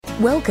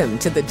Welcome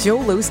to the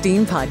Joel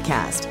Osteen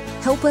Podcast.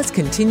 Help us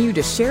continue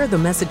to share the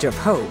message of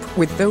hope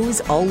with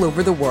those all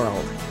over the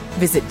world.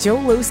 Visit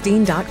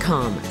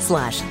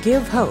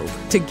joelosteen.com/give hope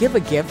to give a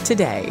gift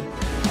today.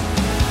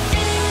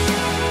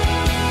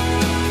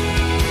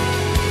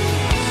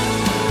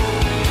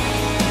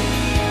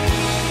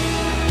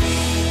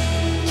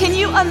 Can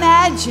you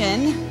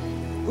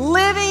imagine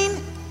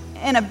living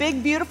in a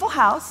big, beautiful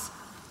house,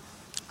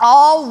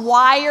 all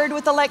wired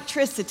with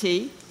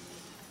electricity,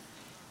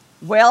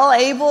 well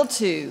able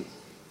to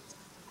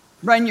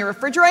run your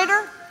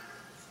refrigerator,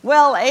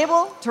 well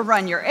able to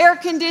run your air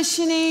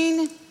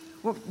conditioning,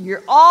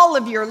 all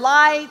of your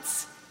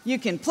lights, you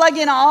can plug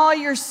in all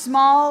your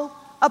small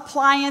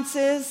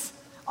appliances,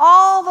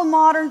 all the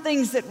modern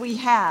things that we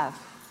have.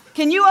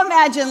 Can you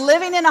imagine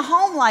living in a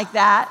home like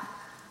that,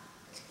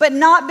 but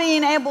not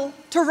being able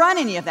to run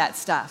any of that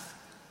stuff?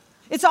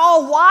 It's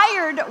all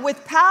wired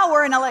with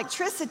power and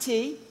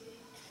electricity,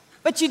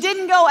 but you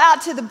didn't go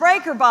out to the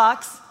breaker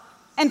box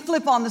and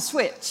flip on the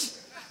switch.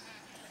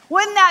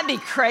 Wouldn't that be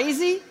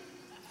crazy?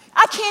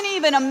 I can't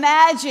even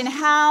imagine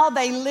how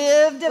they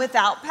lived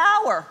without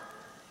power.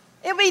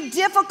 It would be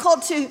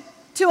difficult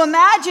to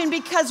imagine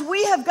because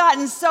we have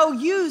gotten so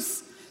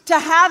used to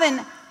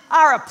having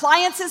our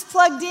appliances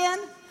plugged in.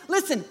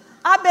 Listen,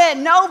 I bet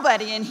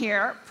nobody in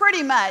here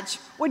pretty much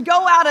would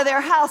go out of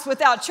their house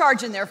without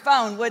charging their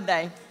phone, would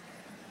they?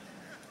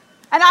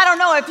 And I don't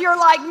know if you're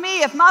like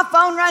me, if my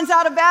phone runs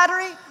out of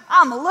battery,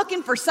 I'm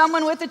looking for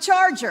someone with a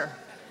charger.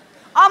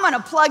 I'm going to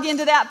plug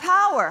into that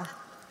power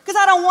because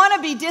I don't want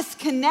to be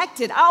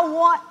disconnected. I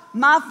want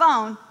my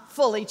phone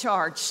fully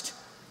charged.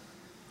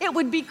 It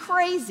would be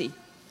crazy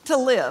to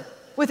live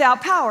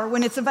without power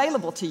when it's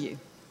available to you.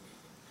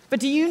 But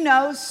do you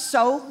know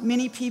so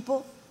many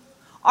people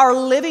are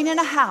living in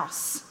a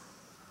house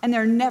and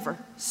they're never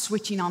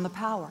switching on the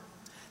power.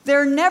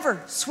 They're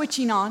never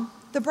switching on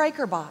the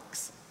breaker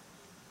box.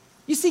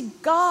 You see,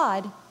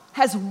 God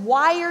has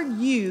wired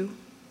you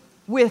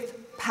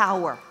with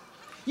power.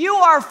 You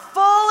are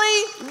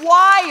fully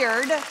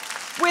wired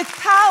with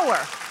power,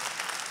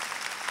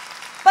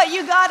 but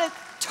you got to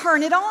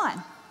turn it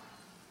on.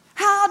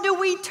 How do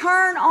we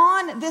turn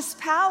on this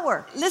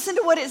power? Listen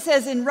to what it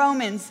says in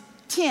Romans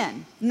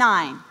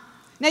 10:9.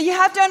 Now you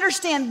have to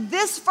understand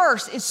this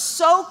verse is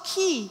so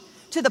key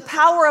to the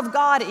power of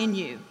God in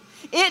you.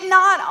 It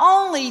not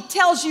only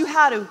tells you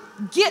how to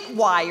get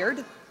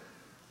wired,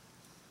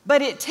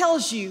 but it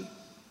tells you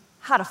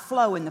how to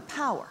flow in the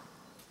power.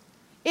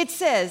 It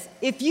says,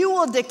 if you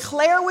will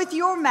declare with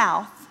your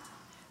mouth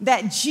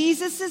that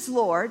Jesus is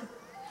Lord,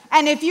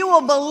 and if you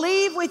will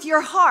believe with your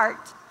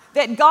heart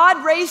that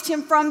God raised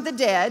him from the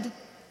dead,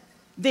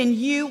 then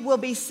you will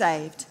be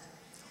saved.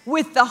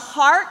 With the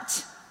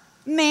heart,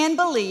 man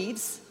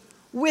believes.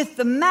 With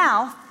the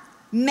mouth,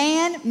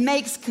 man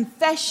makes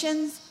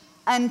confessions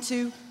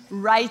unto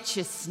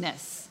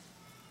righteousness.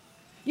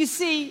 You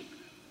see,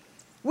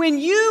 when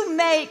you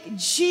make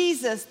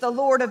Jesus the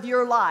Lord of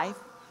your life,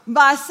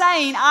 by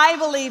saying, I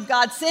believe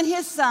God sent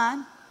his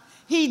son,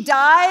 he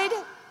died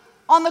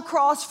on the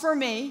cross for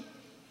me,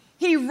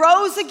 he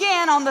rose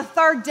again on the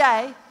third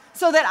day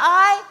so that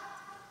I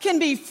can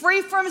be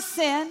free from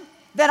sin,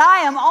 that I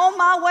am on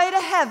my way to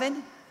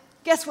heaven,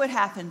 guess what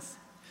happens?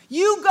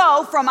 You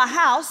go from a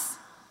house,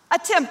 a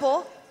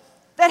temple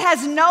that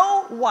has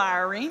no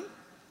wiring,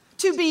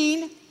 to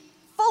being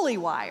fully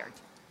wired.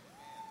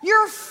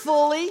 You're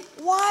fully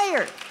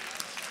wired.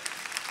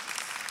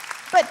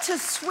 But to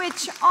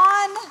switch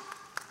on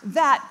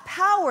that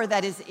power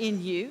that is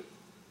in you,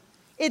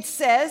 it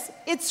says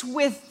it's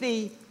with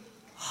the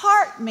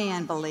heart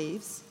man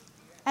believes,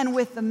 and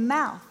with the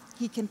mouth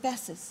he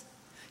confesses.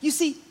 You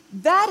see,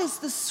 that is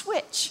the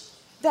switch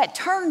that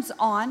turns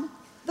on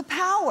the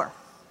power.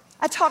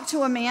 I talked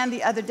to a man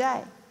the other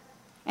day,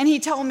 and he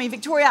told me,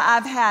 Victoria,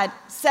 I've had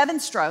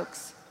 7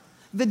 strokes.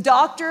 The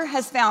doctor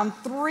has found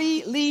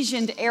 3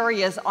 lesioned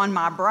areas on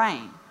my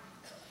brain.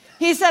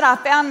 He said, I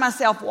found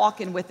myself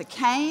walking with a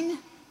cane.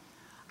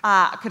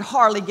 I could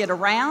hardly get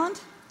around.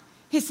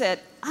 He said,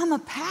 I'm a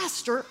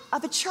pastor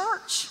of a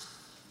church.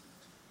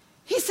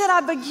 He said,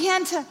 I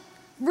began to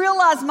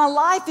realize my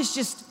life is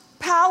just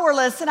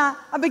powerless. And I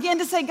began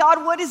to say,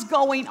 God, what is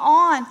going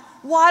on?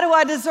 Why do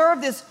I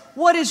deserve this?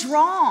 What is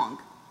wrong?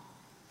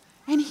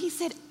 And he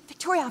said,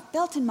 Victoria, I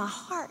felt in my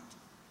heart.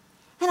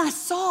 And I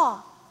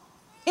saw,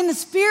 in the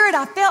spirit,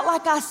 I felt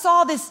like I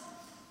saw this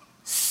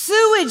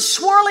sewage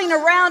swirling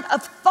around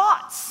of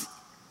thoughts.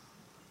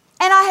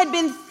 And I had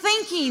been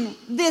thinking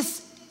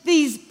these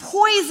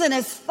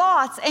poisonous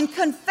thoughts and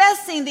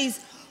confessing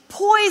these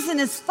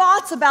poisonous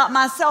thoughts about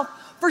myself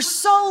for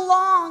so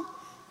long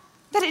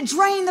that it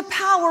drained the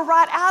power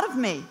right out of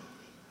me.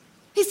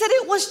 He said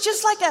it was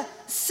just like a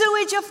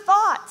sewage of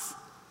thoughts.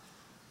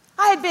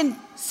 I had been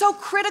so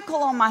critical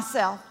on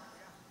myself.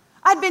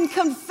 I'd been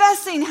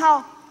confessing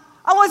how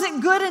I wasn't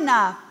good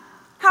enough,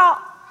 how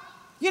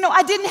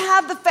I didn't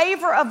have the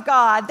favor of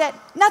God, that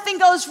nothing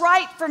goes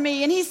right for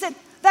me. And he said,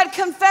 that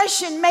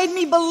confession made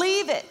me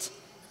believe it.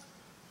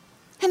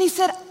 And he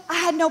said, I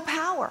had no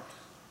power.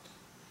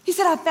 He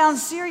said, I found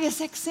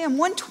Sirius XM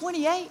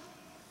 128.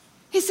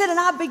 He said, and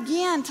I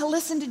began to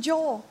listen to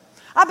Joel.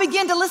 I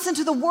began to listen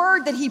to the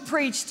word that he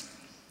preached.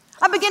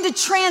 I began to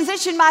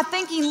transition my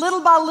thinking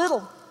little by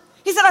little.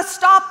 He said, I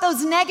stopped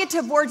those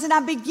negative words and I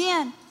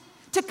began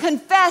to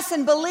confess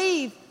and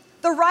believe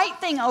the right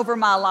thing over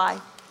my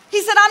life.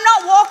 He said, I'm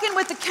not walking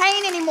with the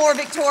cane anymore,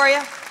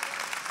 Victoria.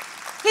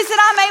 He said,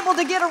 I'm able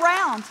to get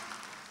around.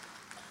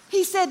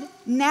 He said,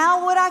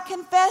 now what I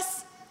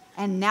confess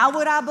and now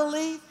what I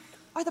believe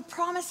are the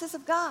promises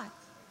of God.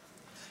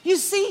 You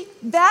see,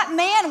 that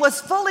man was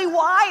fully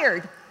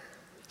wired.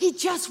 He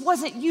just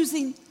wasn't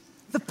using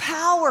the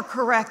power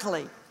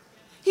correctly.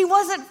 He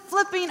wasn't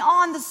flipping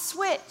on the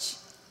switch.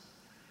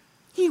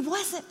 He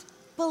wasn't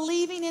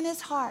believing in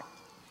his heart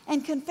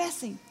and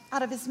confessing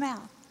out of his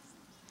mouth.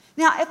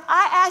 Now, if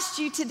I asked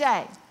you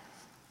today,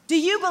 do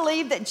you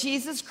believe that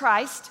Jesus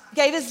Christ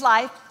gave his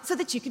life so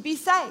that you could be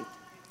saved?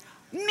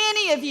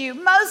 Many of you,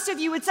 most of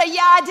you would say,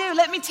 yeah, I do.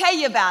 Let me tell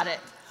you about it.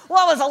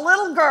 Well, I was a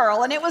little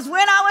girl, and it was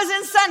when I was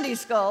in Sunday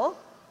school.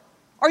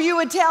 Or you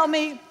would tell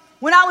me,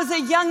 when I was a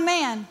young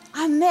man,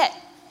 I met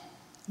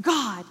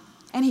God,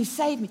 and he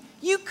saved me.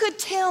 You could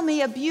tell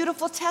me a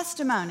beautiful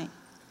testimony.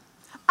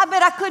 I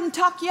bet I couldn't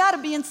talk you out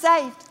of being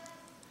saved.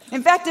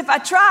 In fact, if I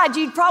tried,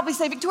 you'd probably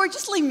say, Victoria,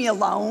 just leave me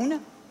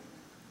alone.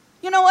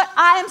 You know what?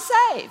 I am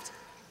saved.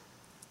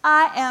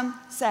 I am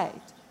saved.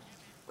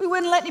 We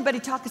wouldn't let anybody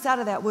talk us out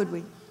of that, would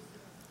we?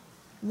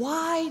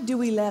 Why do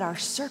we let our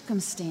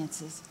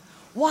circumstances,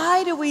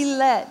 why do we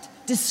let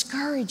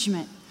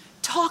discouragement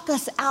talk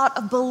us out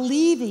of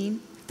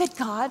believing that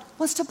God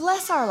wants to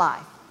bless our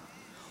life?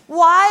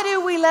 Why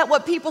do we let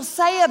what people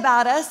say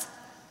about us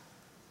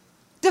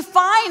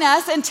define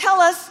us and tell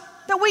us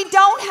that we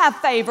don't have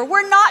favor,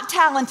 we're not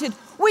talented,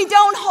 we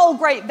don't hold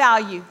great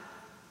value?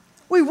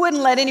 We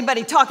wouldn't let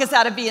anybody talk us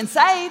out of being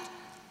saved,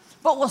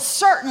 but we'll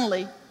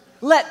certainly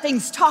let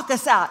things talk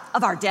us out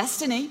of our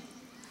destiny,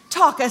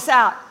 talk us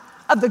out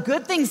of the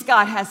good things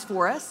God has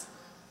for us.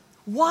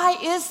 Why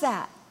is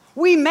that?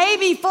 We may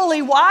be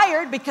fully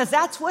wired because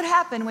that's what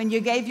happened when you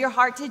gave your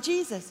heart to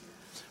Jesus,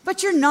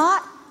 but you're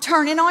not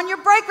turning on your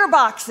breaker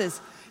boxes.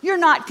 You're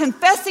not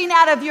confessing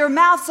out of your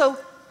mouth so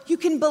you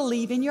can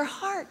believe in your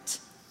heart.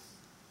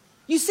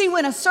 You see,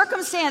 when a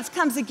circumstance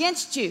comes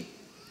against you,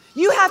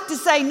 you have to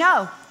say,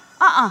 no,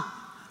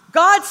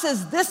 God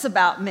says this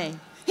about me.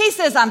 He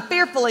says I'm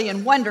fearfully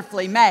and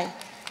wonderfully made.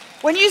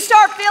 When you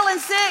start feeling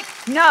sick,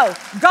 no,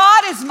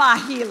 God is my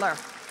healer.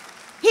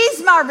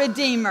 He's my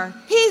redeemer.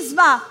 He's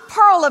my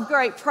pearl of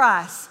great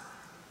price.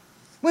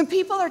 When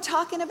people are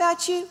talking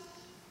about you,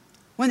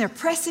 when they're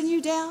pressing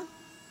you down,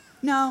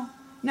 no,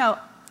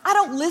 I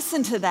don't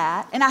listen to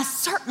that, and I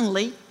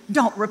certainly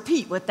don't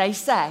repeat what they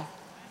say.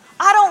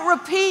 I don't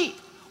repeat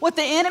what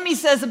the enemy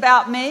says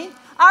about me.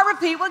 I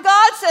repeat what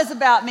God says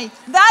about me.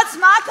 That's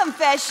my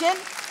confession.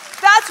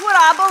 That's what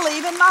I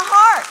believe in my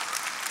heart.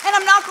 And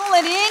I'm not going to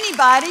let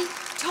anybody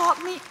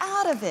talk me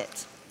out of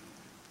it.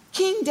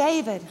 King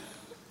David,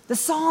 the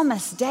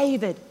psalmist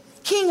David,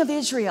 king of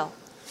Israel,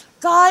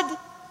 God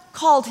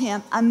called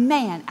him a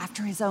man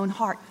after his own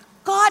heart.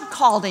 God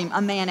called him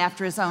a man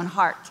after his own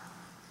heart.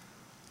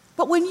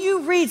 But when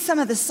you read some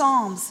of the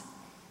Psalms,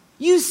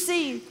 you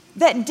see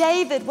that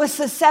David was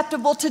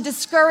susceptible to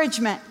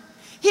discouragement.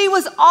 He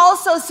was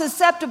also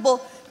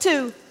susceptible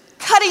to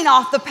cutting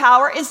off the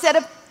power instead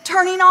of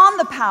turning on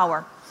the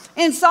power.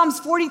 In Psalms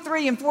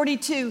 43 and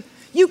 42,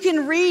 you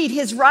can read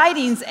his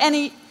writings, and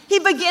he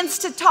begins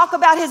to talk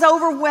about his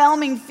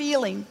overwhelming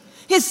feeling,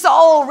 his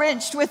soul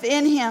wrenched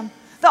within him,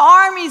 the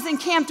armies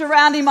encamped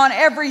around him on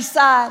every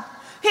side.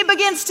 He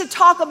begins to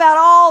talk about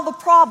all the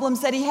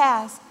problems that he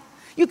has.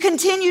 You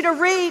continue to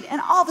read,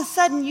 and all of a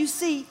sudden you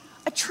see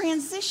a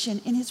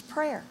transition in his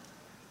prayer.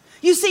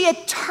 You see a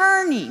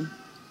turning,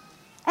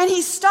 and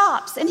he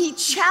stops and he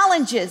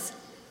challenges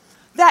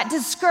that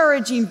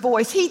discouraging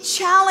voice. He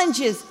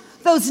challenges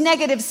those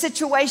negative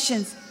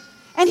situations.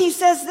 And he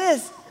says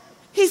this,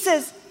 he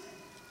says,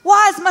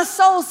 why is my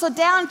soul so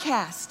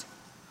downcast?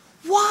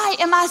 Why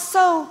am I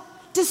so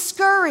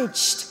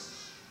discouraged?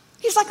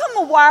 He's like,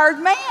 I'm a wired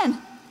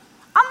man.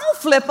 I'm going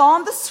to flip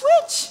on the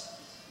switch.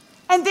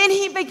 And then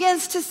he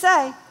begins to say,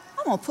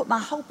 I'm going to put my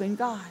hope in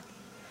God.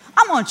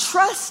 I'm going to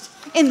trust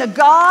in the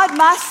God,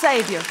 my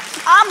Savior.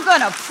 I'm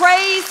going to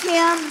praise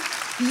him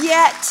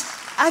yet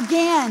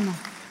again.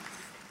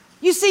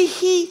 You see,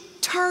 he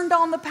turned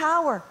on the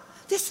power.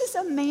 This is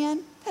a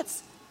man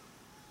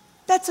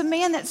that's a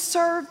man that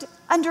served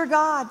under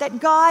God, that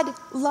God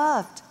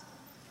loved.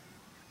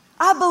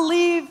 I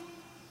believe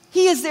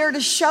he is there to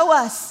show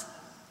us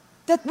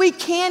that we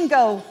can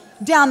go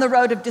down the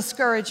road of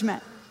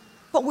discouragement,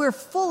 but we're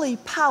fully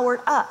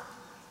powered up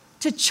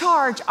to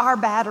charge our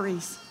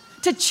batteries,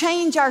 to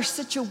change our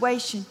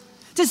situation,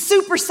 to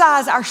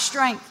supersize our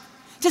strength,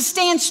 to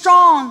stand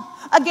strong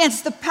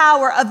against the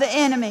power of the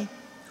enemy.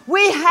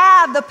 We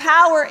have the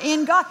power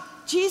in God.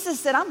 Jesus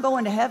said, I'm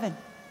going to heaven.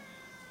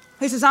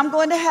 He says, I'm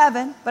going to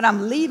heaven, but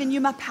I'm leaving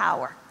you my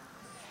power.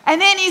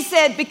 And then he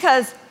said,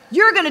 because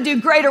you're going to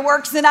do greater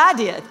works than I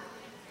did.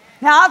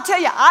 Now, I'll tell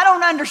you, I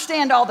don't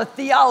understand all the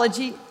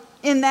theology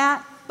in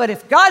that, but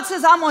if God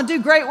says I'm going to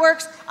do great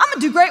works, I'm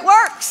going to do great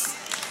works.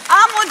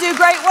 I'm going to do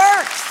great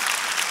works.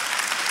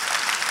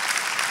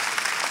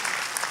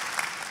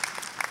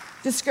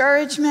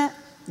 Discouragement,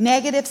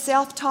 negative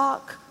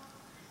self-talk,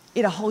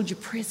 it'll hold you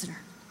prisoner.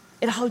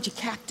 It'll hold you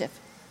captive.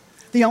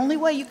 The only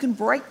way you can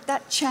break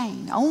that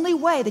chain, the only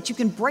way that you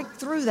can break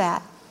through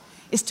that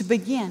is to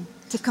begin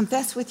to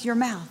confess with your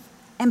mouth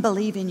and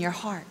believe in your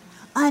heart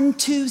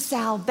unto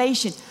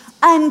salvation,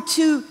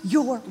 unto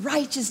your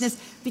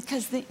righteousness,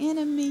 because the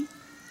enemy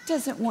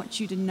doesn't want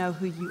you to know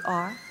who you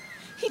are.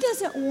 He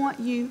doesn't want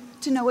you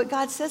to know what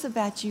God says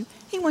about you.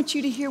 He wants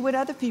you to hear what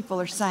other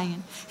people are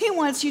saying. He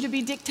wants you to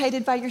be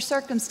dictated by your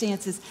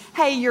circumstances.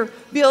 Hey, your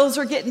bills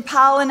are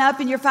piling up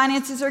and your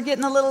finances are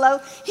getting a little low.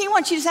 He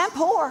wants you to say, I'm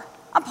poor.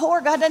 I'm poor.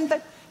 God doesn't,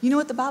 but you know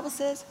what the Bible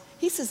says?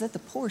 He says, let the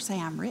poor say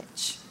I'm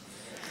rich.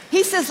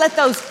 He says, let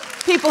those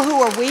people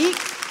who are weak,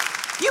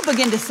 you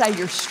begin to say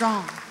you're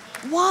strong.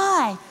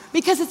 Why?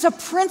 Because it's a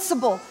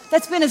principle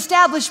that's been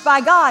established by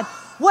God.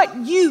 What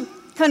you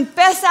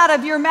confess out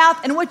of your mouth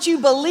and what you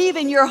believe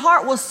in your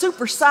heart will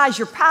supersize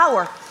your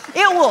power.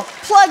 It will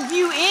plug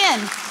you in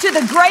to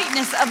the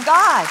greatness of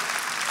God.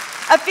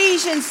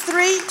 Ephesians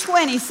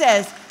 3:20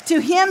 says, to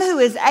him who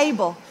is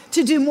able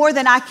to do more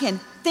than I can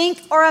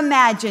think or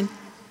imagine,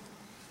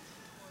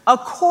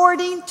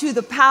 according to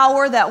the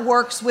power that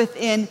works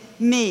within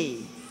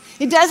me.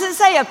 It doesn't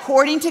say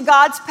according to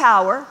God's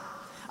power,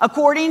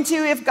 according to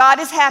if God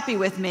is happy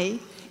with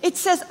me. It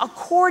says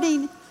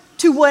according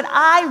to what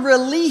I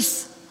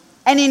release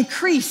and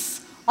increase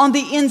on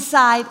the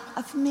inside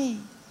of me.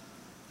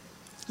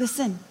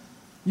 Listen,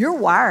 you're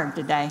wired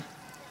today.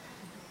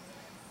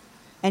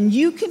 And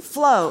you can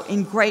flow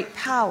in great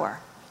power.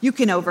 You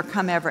can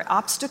overcome every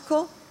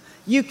obstacle.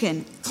 You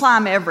can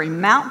climb every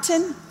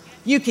mountain.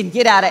 You can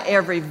get out of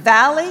every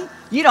valley.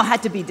 You don't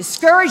have to be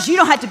discouraged. You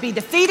don't have to be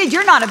defeated.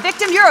 You're not a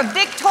victim. You're a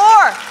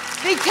victor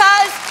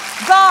because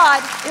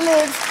God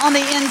lives on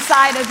the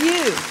inside of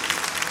you.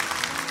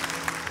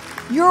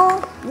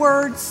 Your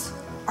words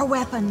are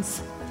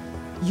weapons.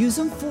 Use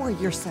them for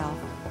yourself,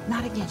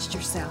 not against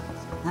yourself.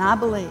 And I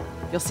believe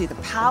you'll see the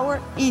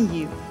power in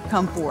you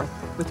come forth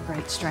with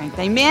great strength.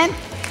 Amen?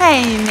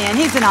 Amen.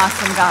 He's an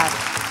awesome God.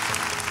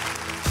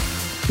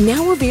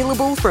 Now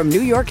available from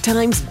New York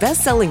Times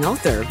bestselling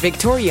author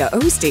Victoria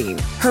Osteen,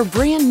 her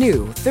brand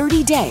new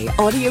 30-day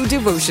audio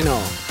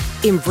devotional,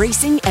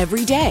 Embracing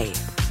Every Day.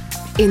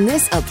 In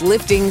this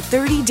uplifting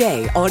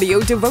 30-day audio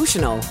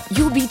devotional,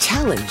 you'll be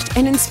challenged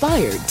and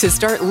inspired to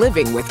start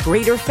living with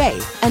greater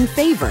faith and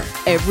favor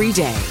every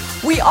day.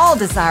 We all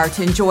desire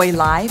to enjoy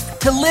life,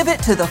 to live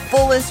it to the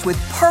fullest with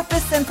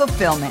purpose and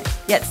fulfillment.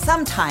 Yet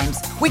sometimes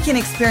we can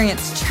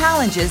experience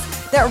challenges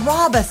that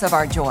rob us of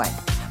our joy.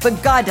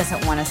 But God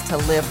doesn't want us to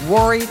live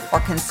worried or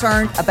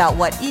concerned about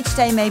what each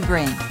day may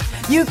bring.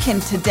 You can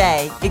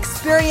today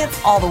experience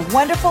all the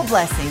wonderful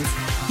blessings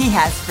He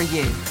has for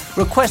you.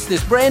 Request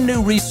this brand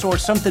new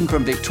resource, Something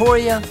from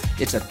Victoria.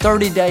 It's a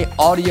 30-day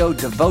audio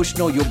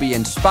devotional. You'll be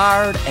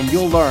inspired and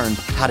you'll learn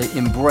how to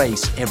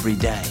embrace every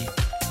day.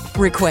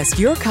 Request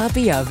your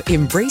copy of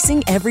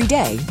Embracing Every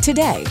Day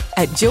today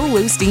at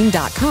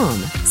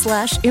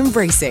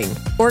joelosteen.com/embracing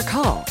or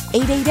call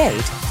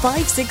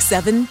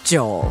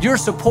 888-567-JOEL. Your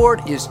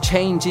support is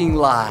changing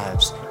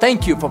lives.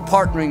 Thank you for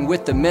partnering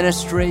with the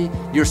ministry.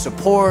 Your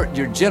support,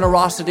 your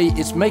generosity,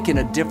 it's making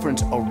a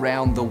difference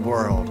around the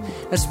world.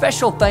 A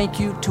special thank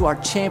you to our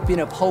Champion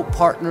of Hope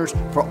partners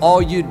for all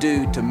you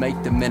do to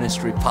make the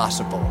ministry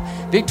possible.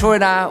 Victoria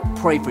and I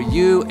pray for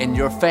you and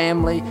your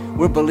family.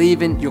 We're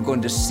believing you're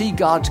going to see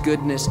God's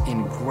goodness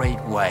in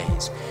great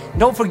ways. And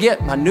don't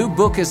forget, my new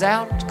book is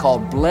out. It's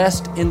called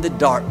Blessed in the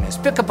Darkness.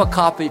 Pick up a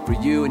copy for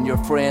you and your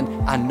friend.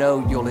 I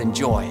know you'll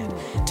enjoy it.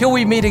 Till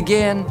we meet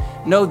again,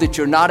 know that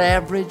you're not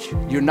average,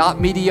 you're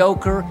not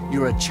mediocre,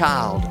 you're a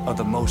child of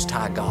the Most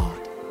High God.